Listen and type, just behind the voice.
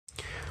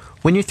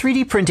When your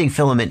 3D printing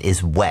filament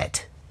is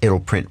wet, it'll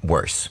print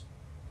worse.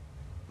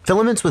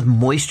 Filaments with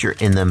moisture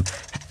in them,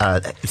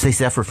 they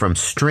suffer from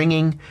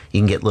stringing. You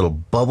can get little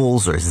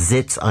bubbles or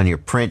zits on your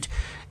print.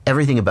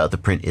 Everything about the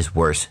print is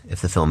worse if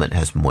the filament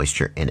has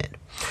moisture in it.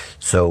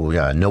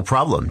 So no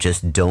problem.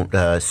 Just don't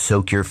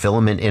soak your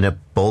filament in a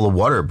bowl of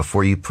water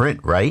before you print,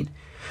 right?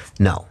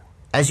 No.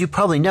 As you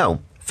probably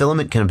know,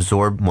 filament can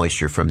absorb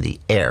moisture from the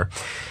air.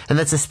 And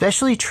that's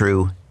especially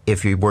true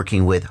if you're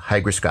working with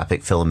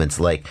hygroscopic filaments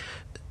like,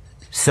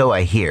 so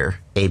I hear,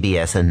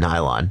 ABS and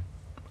nylon.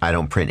 I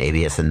don't print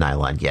ABS and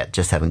nylon yet,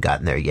 just haven't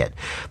gotten there yet.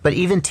 But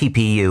even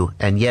TPU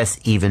and yes,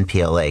 even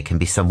PLA can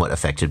be somewhat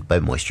affected by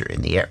moisture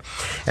in the air.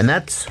 And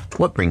that's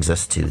what brings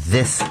us to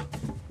this,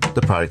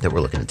 the product that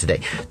we're looking at today.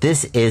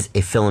 This is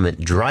a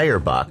filament dryer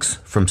box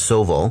from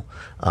Sovol,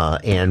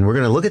 and we're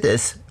going to look at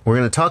this. We're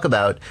going to talk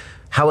about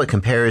how it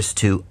compares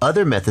to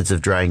other methods of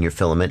drying your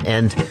filament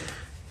and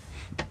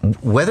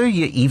whether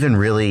you even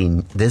really,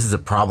 this is a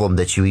problem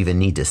that you even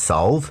need to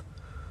solve,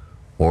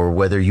 or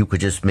whether you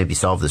could just maybe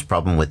solve this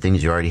problem with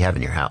things you already have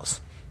in your house.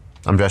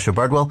 I'm Joshua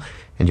Bardwell,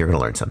 and you're going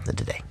to learn something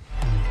today.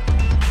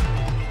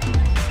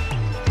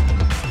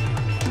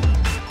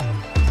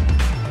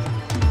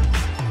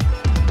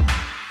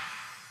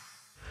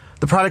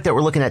 The product that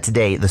we're looking at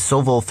today, the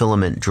Sovol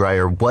filament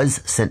dryer,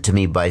 was sent to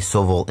me by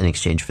Sovol in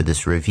exchange for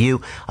this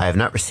review. I have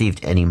not received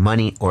any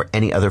money or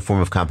any other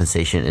form of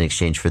compensation in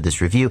exchange for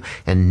this review,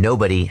 and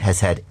nobody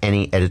has had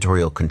any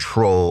editorial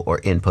control or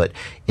input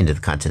into the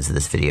contents of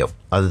this video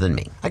other than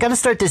me. I gotta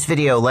start this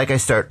video like I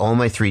start all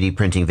my 3D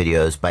printing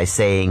videos by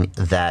saying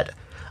that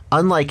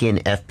unlike in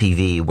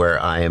FPV,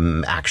 where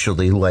I'm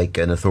actually like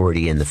an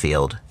authority in the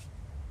field,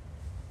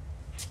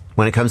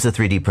 when it comes to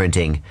 3D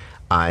printing,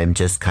 I'm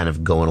just kind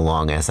of going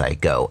along as I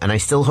go. And I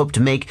still hope to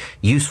make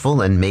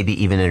useful and maybe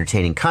even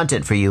entertaining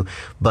content for you.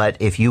 But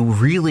if you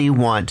really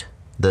want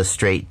the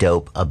straight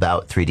dope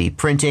about 3D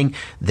printing,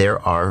 there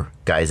are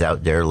guys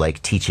out there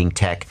like Teaching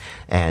Tech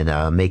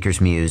and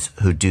Maker's Muse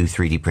who do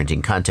 3D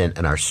printing content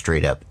and are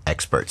straight up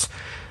experts.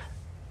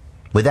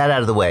 With that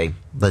out of the way,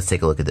 let's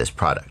take a look at this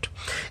product.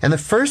 And the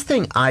first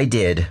thing I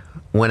did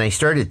when I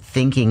started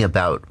thinking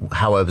about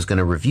how I was going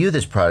to review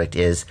this product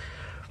is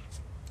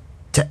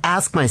to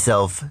ask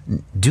myself,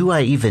 do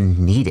I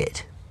even need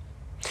it?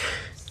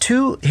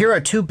 Here are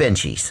two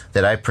benchies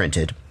that I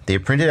printed. They are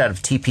printed out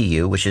of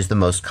TPU, which is the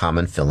most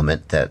common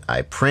filament that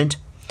I print.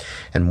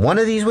 And one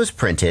of these was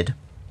printed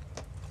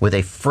with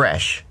a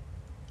fresh,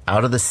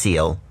 out of the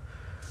seal,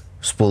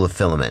 spool of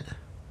filament.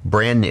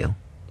 Brand new,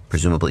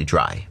 presumably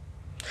dry.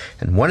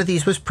 And one of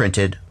these was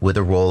printed with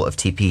a roll of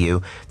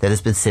TPU that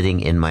has been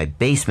sitting in my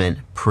basement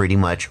pretty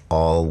much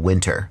all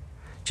winter.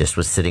 Just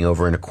was sitting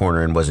over in a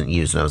corner and wasn't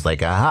used, and I was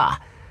like,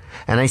 aha.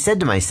 And I said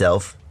to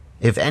myself,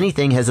 if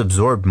anything has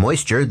absorbed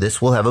moisture,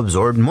 this will have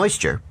absorbed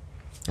moisture.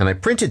 And I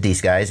printed these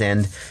guys,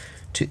 and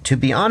to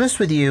be honest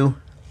with you,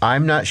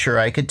 I'm not sure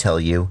I could tell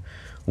you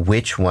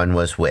which one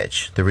was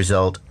which. The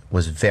result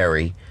was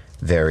very,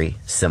 very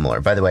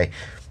similar. By the way,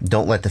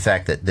 don't let the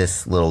fact that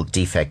this little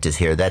defect is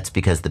here, that's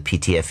because the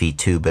PTFE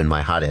tube in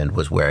my hot end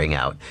was wearing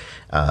out.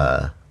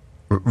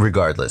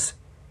 Regardless,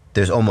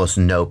 there's almost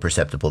no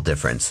perceptible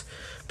difference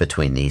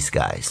between these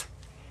guys.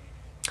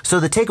 So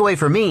the takeaway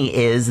for me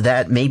is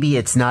that maybe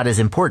it's not as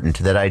important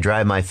that I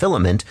dry my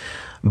filament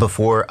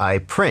before I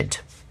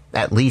print,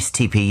 at least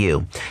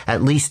TPU,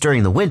 at least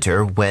during the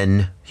winter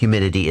when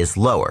humidity is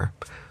lower.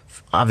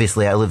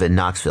 Obviously, I live in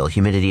Knoxville.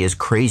 Humidity is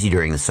crazy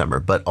during the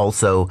summer, but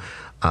also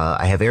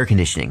I have air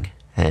conditioning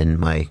and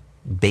my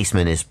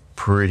basement is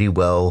pretty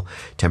well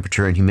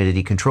temperature and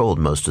humidity controlled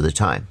most of the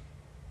time.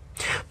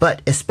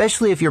 But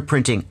especially if you're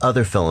printing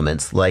other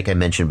filaments, like I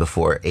mentioned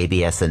before,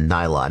 ABS and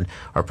nylon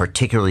are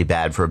particularly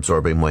bad for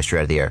absorbing moisture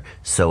out of the air,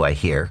 so I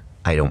hear.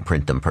 I don't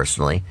print them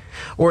personally.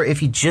 Or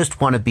if you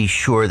just want to be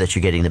sure that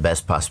you're getting the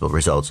best possible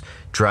results,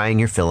 drying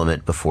your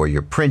filament before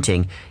you're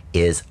printing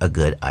is a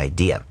good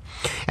idea.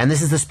 And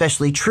this is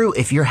especially true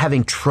if you're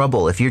having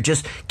trouble, if you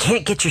just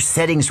can't get your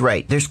settings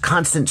right. There's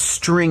constant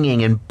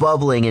stringing and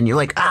bubbling and you're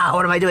like,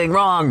 what am I doing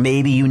wrong?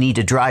 Maybe you need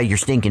to dry your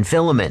stinking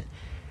filament.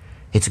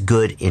 It's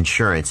good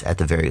insurance at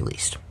the very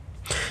least.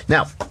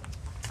 Now,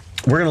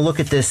 we're going to look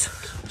at this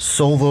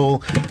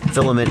Sovol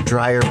filament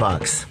dryer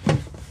box.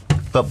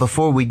 But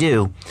before we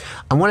do,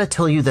 I want to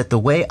tell you that the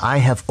way I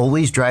have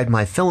always dried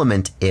my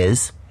filament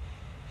is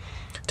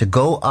to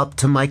go up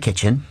to my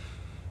kitchen,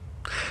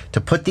 to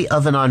put the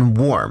oven on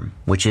warm,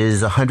 which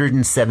is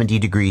 170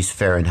 degrees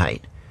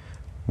Fahrenheit,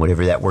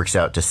 whatever that works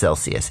out to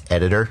Celsius.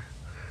 Editor.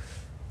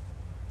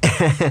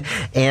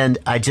 And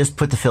I just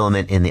put the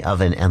filament in the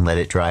oven and let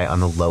it dry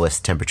on the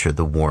lowest temperature,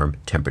 the warm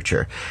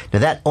temperature. Now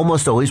that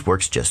almost always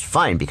works just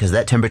fine because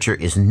that temperature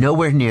is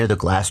nowhere near the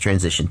glass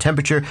transition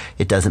temperature.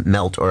 It doesn't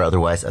melt or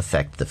otherwise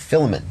affect the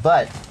filament.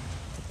 But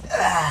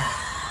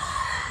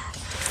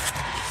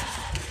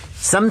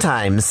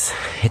sometimes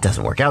it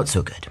doesn't work out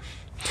so good.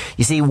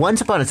 You see,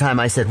 once upon a time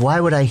I said, why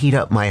would I heat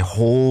up my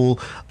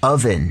whole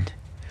oven?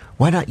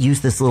 Why not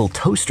use this little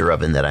toaster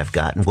oven that I've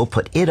got and we'll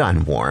put it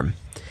on warm?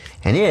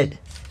 And it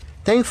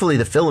Thankfully,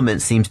 the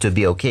filament seems to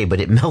be okay,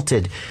 but it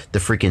melted the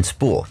freaking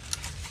spool.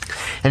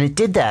 And it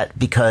did that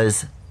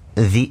because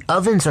the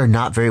ovens are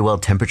not very well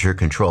temperature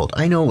controlled.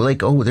 I know,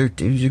 like, oh, they're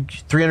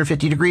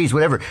 350 degrees,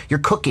 whatever. You're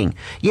cooking.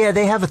 Yeah,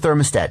 they have a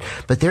thermostat,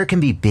 but there can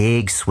be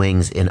big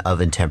swings in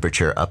oven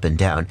temperature up and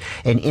down.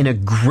 And in a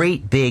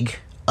great big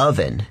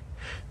oven,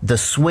 the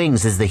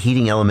swings as the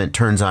heating element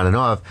turns on and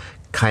off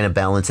kind of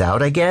balance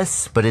out, I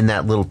guess. But in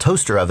that little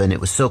toaster oven, it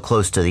was so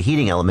close to the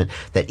heating element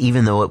that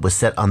even though it was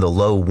set on the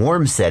low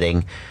warm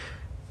setting,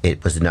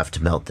 it was enough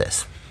to melt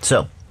this.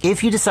 So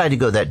if you decide to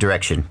go that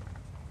direction,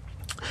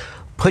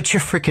 put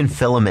your freaking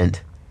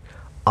filament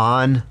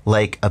on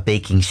like a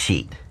baking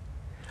sheet,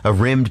 a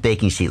rimmed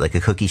baking sheet, like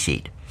a cookie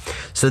sheet,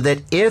 so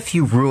that if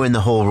you ruin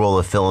the whole roll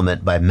of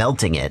filament by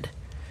melting it,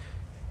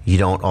 you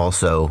don't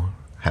also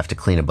have to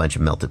clean a bunch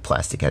of melted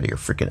plastic out of your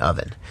freaking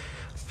oven.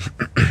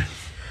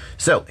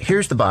 So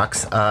here's the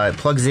box. It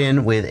plugs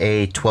in with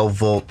a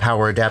 12-volt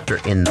power adapter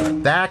in the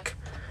back,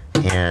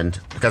 and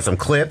I've got some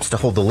clips to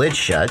hold the lid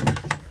shut.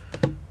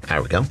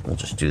 There we go. We'll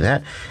just do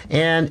that.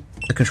 And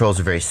the controls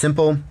are very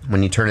simple.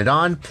 When you turn it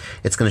on,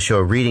 it's going to show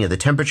a reading of the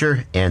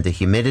temperature and the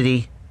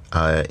humidity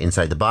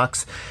inside the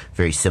box.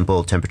 Very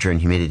simple temperature and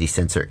humidity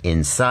sensor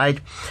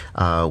inside.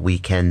 We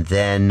can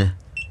then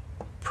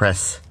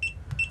press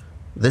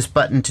this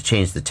button to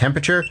change the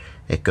temperature.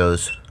 It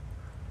goes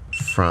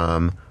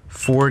from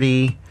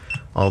 40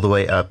 all the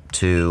way up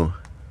to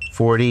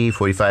 40,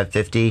 45,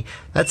 50.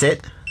 That's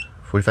it.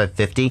 45,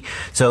 50.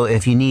 So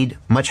if you need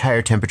much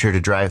higher temperature to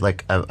dry,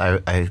 like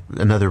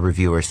another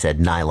reviewer said,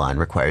 nylon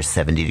requires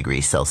 70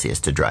 degrees Celsius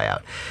to dry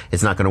out.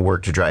 It's not going to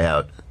work to dry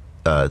out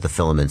the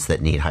filaments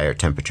that need higher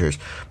temperatures,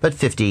 but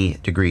 50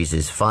 degrees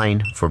is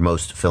fine for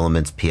most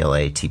filaments,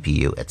 PLA,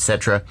 TPU,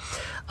 etc.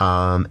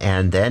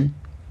 And then,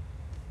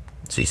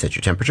 so you set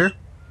your temperature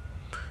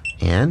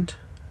and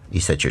you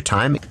set your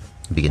time. It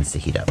begins to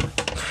heat up.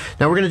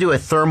 Now we're going to do a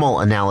thermal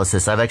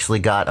analysis. I've actually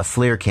got a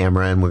FLIR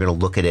camera and we're going to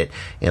look at it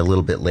a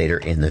little bit later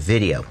in the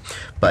video.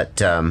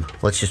 But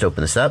let's just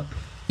open this up.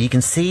 You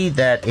can see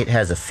that it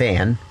has a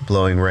fan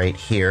blowing right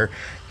here,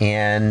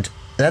 and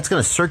that's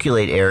going to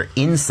circulate air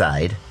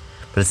inside,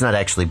 but it's not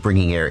actually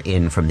bringing air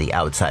in from the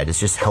outside. It's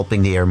just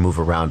helping the air move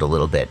around a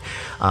little bit.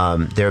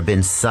 There have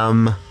been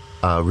some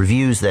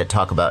reviews that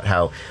talk about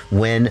how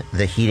when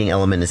the heating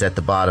element is at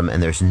the bottom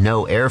and there's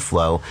no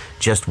airflow,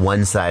 just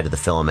one side of the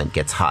filament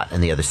gets hot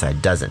and the other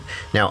side doesn't.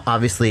 Now,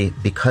 obviously,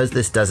 because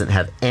this doesn't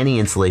have any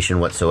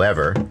insulation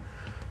whatsoever,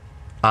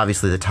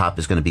 obviously the top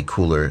is going to be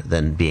cooler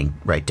than being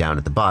right down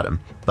at the bottom,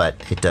 but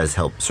it does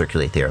help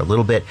circulate the air a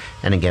little bit.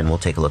 And again, we'll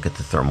take a look at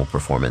the thermal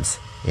performance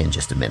in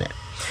just a minute.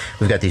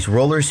 We've got these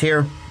rollers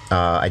here.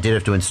 I did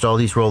have to install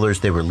these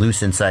rollers. They were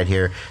loose inside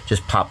here.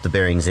 Just pop the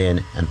bearings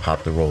in and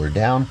pop the roller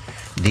down.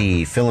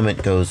 The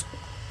filament goes,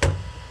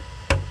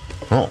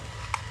 oh,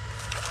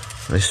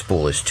 this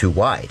spool is too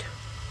wide.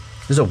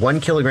 This is a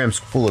 1 kilogram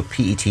spool of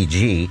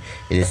PETG.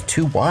 It is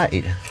too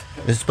wide.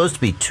 It's supposed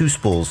to be 2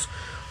 spools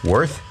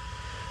worth.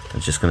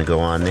 I'm just going to go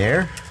on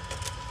there.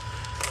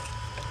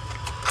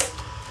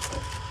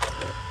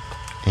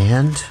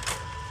 And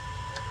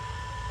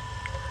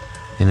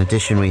in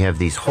addition, we have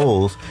these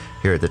holes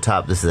here at the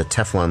top. This is a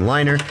Teflon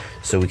liner,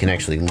 so we can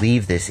actually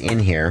leave this in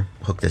here,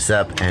 hook this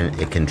up, and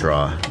it can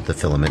draw the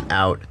filament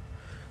out.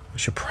 I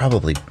should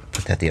probably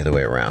put that the other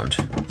way around,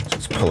 so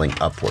it's pulling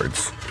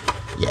upwards.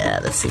 Yeah,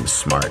 that seems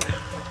smart.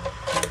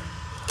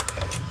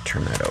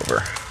 Turn that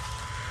over.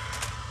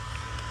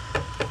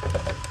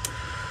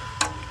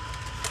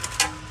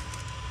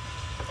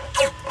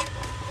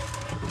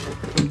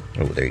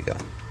 Oh, there you go.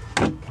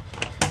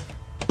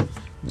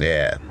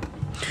 Yeah.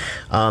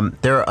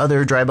 There are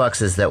other dry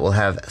boxes that will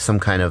have some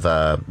kind of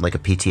like a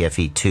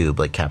PTFE tube,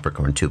 like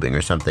Capricorn tubing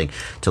or something,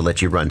 to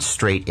let you run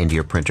straight into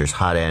your printer's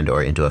hot end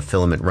or into a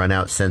filament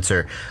runout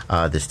sensor.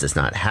 This does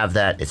not have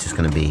that. It's just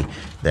going to be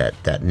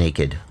that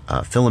naked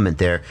filament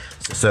there.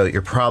 So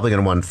you're probably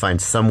going to want to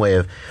find some way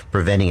of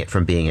preventing it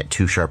from being at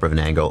too sharp of an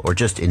angle, or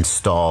just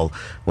install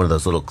one of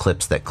those little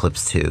clips that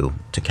clips to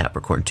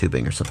Capricorn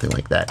tubing or something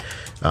like that.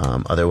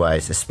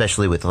 Otherwise,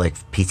 especially with like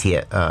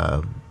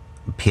PLA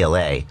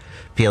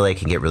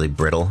can get really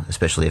brittle,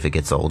 especially if it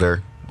gets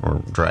older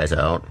or dries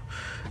out.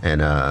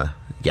 And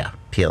yeah,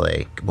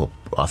 PLA will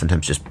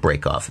oftentimes just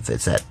break off if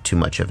it's at too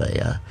much of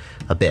a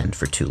bend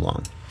for too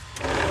long.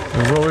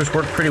 The rollers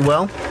work pretty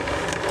well.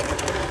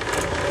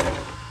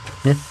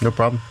 Yeah, no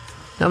problem.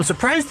 Now I'm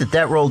surprised that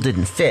that roll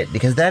didn't fit,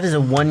 because that is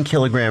a 1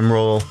 kilogram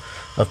roll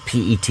of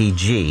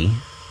PETG.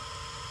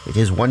 It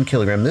is 1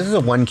 kilogram. This is a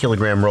 1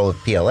 kilogram roll of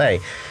PLA,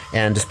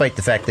 and despite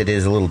the fact that it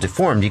is a little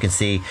deformed, you can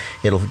see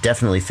it'll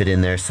definitely fit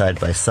in there side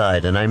by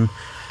side. And I'm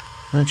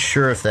not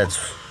sure if that's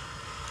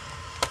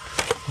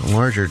a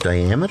larger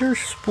diameter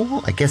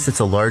spool. I guess it's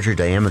a larger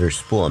diameter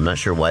spool. I'm not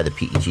sure why the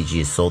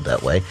PETG is sold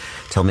that way.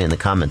 Tell me in the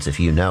comments if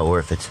you know, or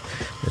if it's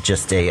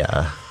just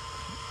a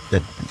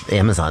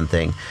Amazon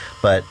thing.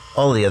 But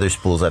all of the other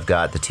spools I've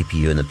got, the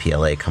TPU and the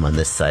PLA, come on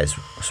this size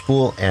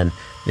spool, and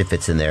it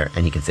fits in there,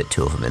 and you can fit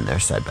 2 of them in there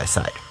side by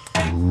side.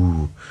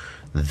 Ooh,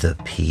 the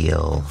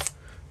peel.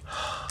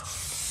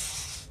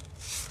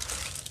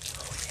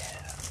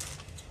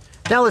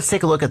 Now let's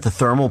take a look at the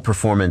thermal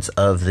performance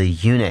of the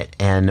unit,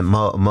 and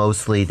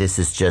mostly this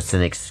is just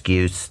an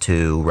excuse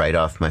to write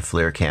off my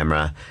FLIR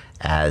camera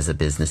as a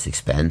business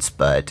expense,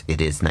 but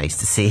it is nice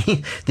to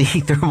see the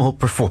thermal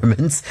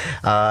performance.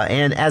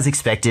 And as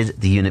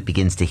expected, the unit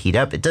begins to heat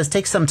up. It does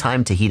take some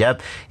time to heat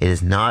up. It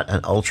is not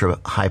an ultra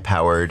high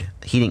powered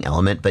heating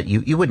element, but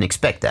you wouldn't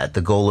expect that.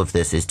 The goal of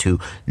this is to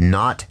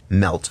not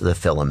melt the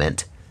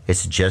filament.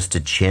 It's just to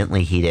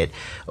gently heat it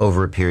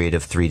over a period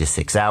of 3 to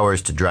 6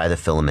 hours to dry the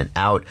filament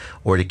out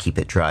or to keep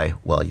it dry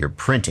while you're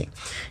printing.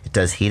 It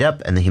does heat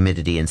up and the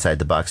humidity inside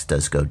the box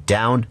does go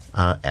down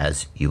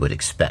as you would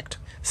expect.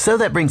 So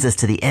that brings us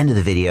to the end of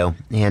the video,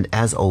 and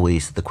as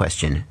always, the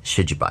question,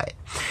 should you buy it?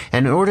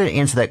 And in order to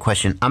answer that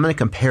question, I'm going to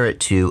compare it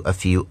to a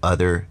few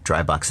other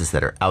dry boxes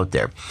that are out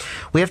there.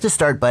 We have to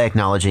start by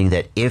acknowledging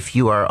that if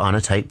you are on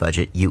a tight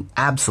budget, you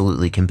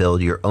absolutely can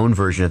build your own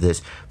version of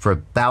this for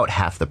about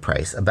half the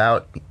price,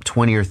 about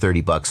 20 or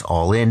 30 bucks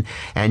all in,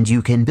 and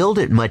you can build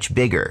it much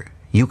bigger.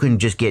 You can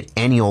just get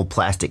any old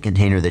plastic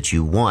container that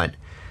you want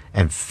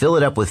and fill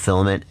it up with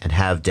filament and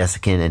have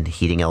desiccant and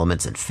heating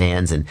elements and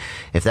fans. And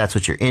if that's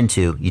what you're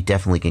into, you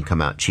definitely can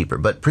come out cheaper.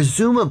 But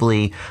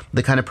presumably,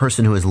 the kind of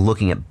person who is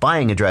looking at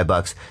buying a dry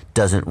box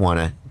doesn't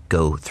want to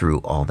go through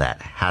all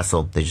that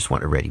hassle. They just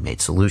want a ready-made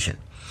solution.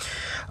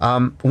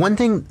 One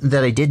thing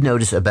that I did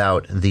notice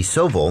about the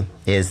Sovol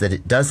is that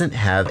it doesn't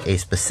have a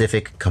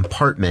specific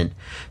compartment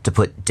to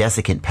put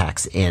desiccant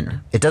packs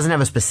in. It doesn't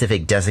have a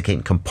specific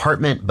desiccant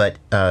compartment, but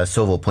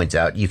Sovol points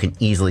out you can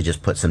easily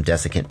just put some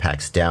desiccant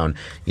packs down,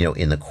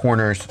 in the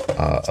corners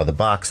of the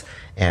box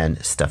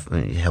and stuff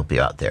help you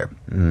out there.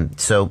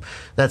 So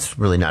that's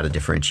really not a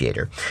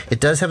differentiator. It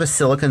does have a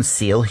silicone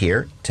seal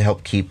here to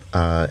help keep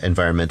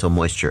environmental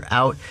moisture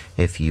out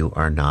if you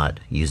are not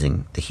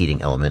using the heating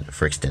element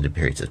for extended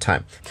periods of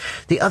time.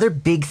 The other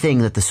big thing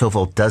that the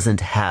Sovol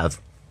doesn't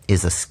have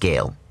is a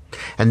scale.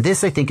 And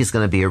this, I think, is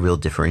going to be a real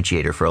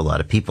differentiator for a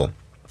lot of people.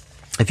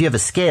 If you have a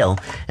scale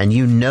and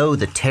you know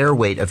the tear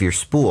weight of your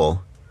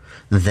spool,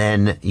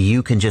 then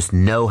you can just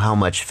know how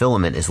much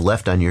filament is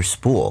left on your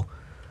spool.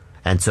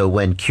 And so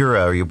when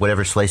Cura or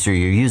whatever slicer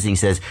you're using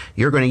says,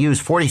 you're going to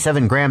use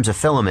 47 grams of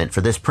filament for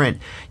this print,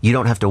 you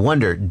don't have to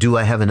wonder, do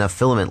I have enough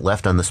filament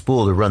left on the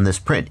spool to run this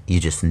print?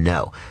 You just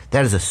know.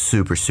 That is a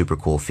super, super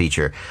cool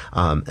feature.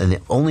 And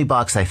the only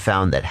box I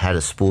found that had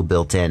a spool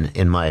built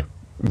in my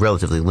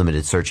relatively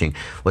limited searching,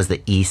 was the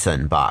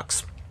Esun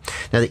box.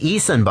 Now the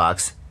Esun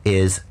box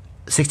is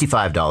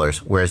 $65,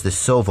 whereas the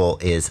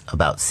Sovol is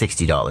about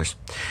 $60.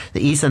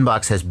 The Esun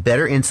box has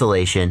better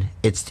insulation.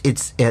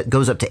 It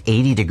goes up to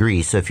 80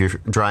 degrees, so if you're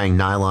drying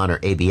nylon or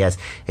ABS,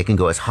 it can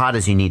go as hot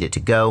as you need it to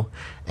go.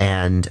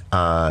 And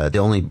the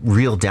only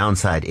real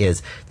downside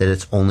is that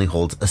it only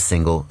holds a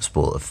single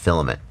spool of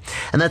filament.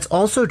 And that's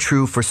also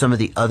true for some of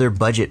the other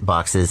budget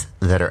boxes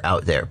that are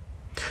out there.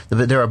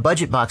 There are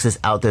budget boxes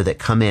out there that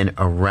come in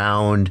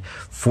around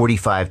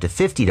 $45 to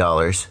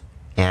 $50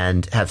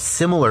 and have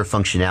similar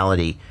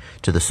functionality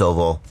to the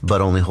Sovol, but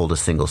only hold a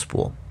single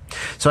spool.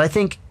 So I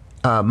think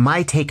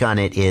my take on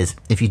it is,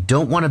 if you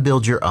don't want to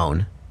build your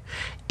own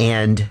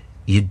and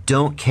you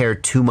don't care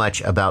too much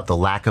about the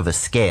lack of a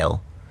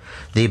scale,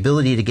 the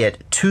ability to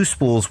get 2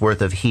 spools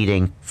worth of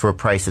heating for a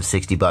price of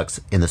 60 bucks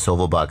in the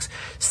Sovol box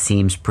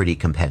seems pretty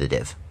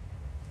competitive.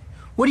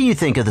 What do you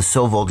think of the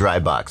Sovol dry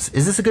box?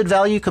 Is this a good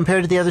value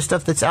compared to the other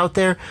stuff that's out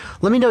there?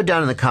 Let me know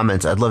down in the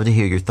comments. I'd love to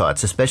hear your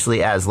thoughts,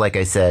 especially as, like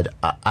I said,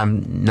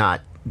 I'm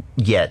not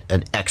yet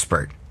an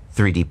expert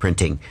 3D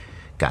printing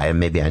guy, and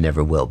maybe I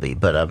never will be,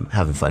 but I'm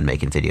having fun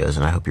making videos,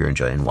 and I hope you're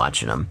enjoying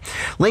watching them.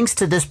 Links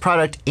to this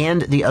product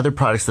and the other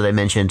products that I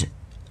mentioned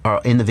are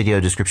in the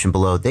video description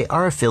below. They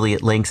are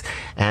affiliate links,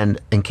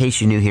 and in case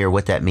you're new here,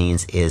 what that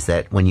means is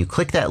that when you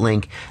click that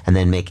link and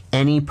then make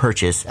any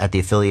purchase at the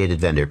affiliated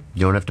vendor,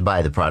 you don't have to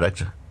buy the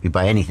product, you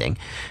buy anything.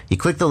 You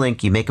click the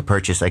link, you make a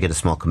purchase, I get a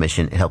small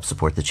commission, it helps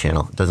support the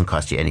channel. It doesn't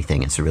cost you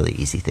anything, it's a really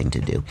easy thing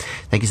to do.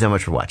 Thank you so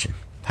much for watching.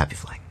 Happy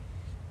flying.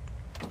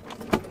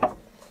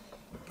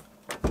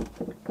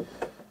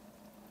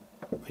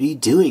 What are you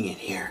doing in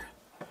here?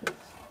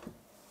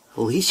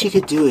 The least you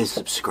could do is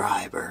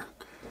subscribe or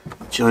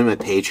join my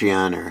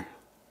Patreon, or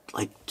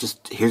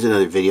just here's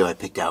another video I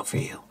picked out for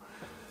you.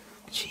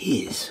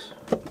 Jeez.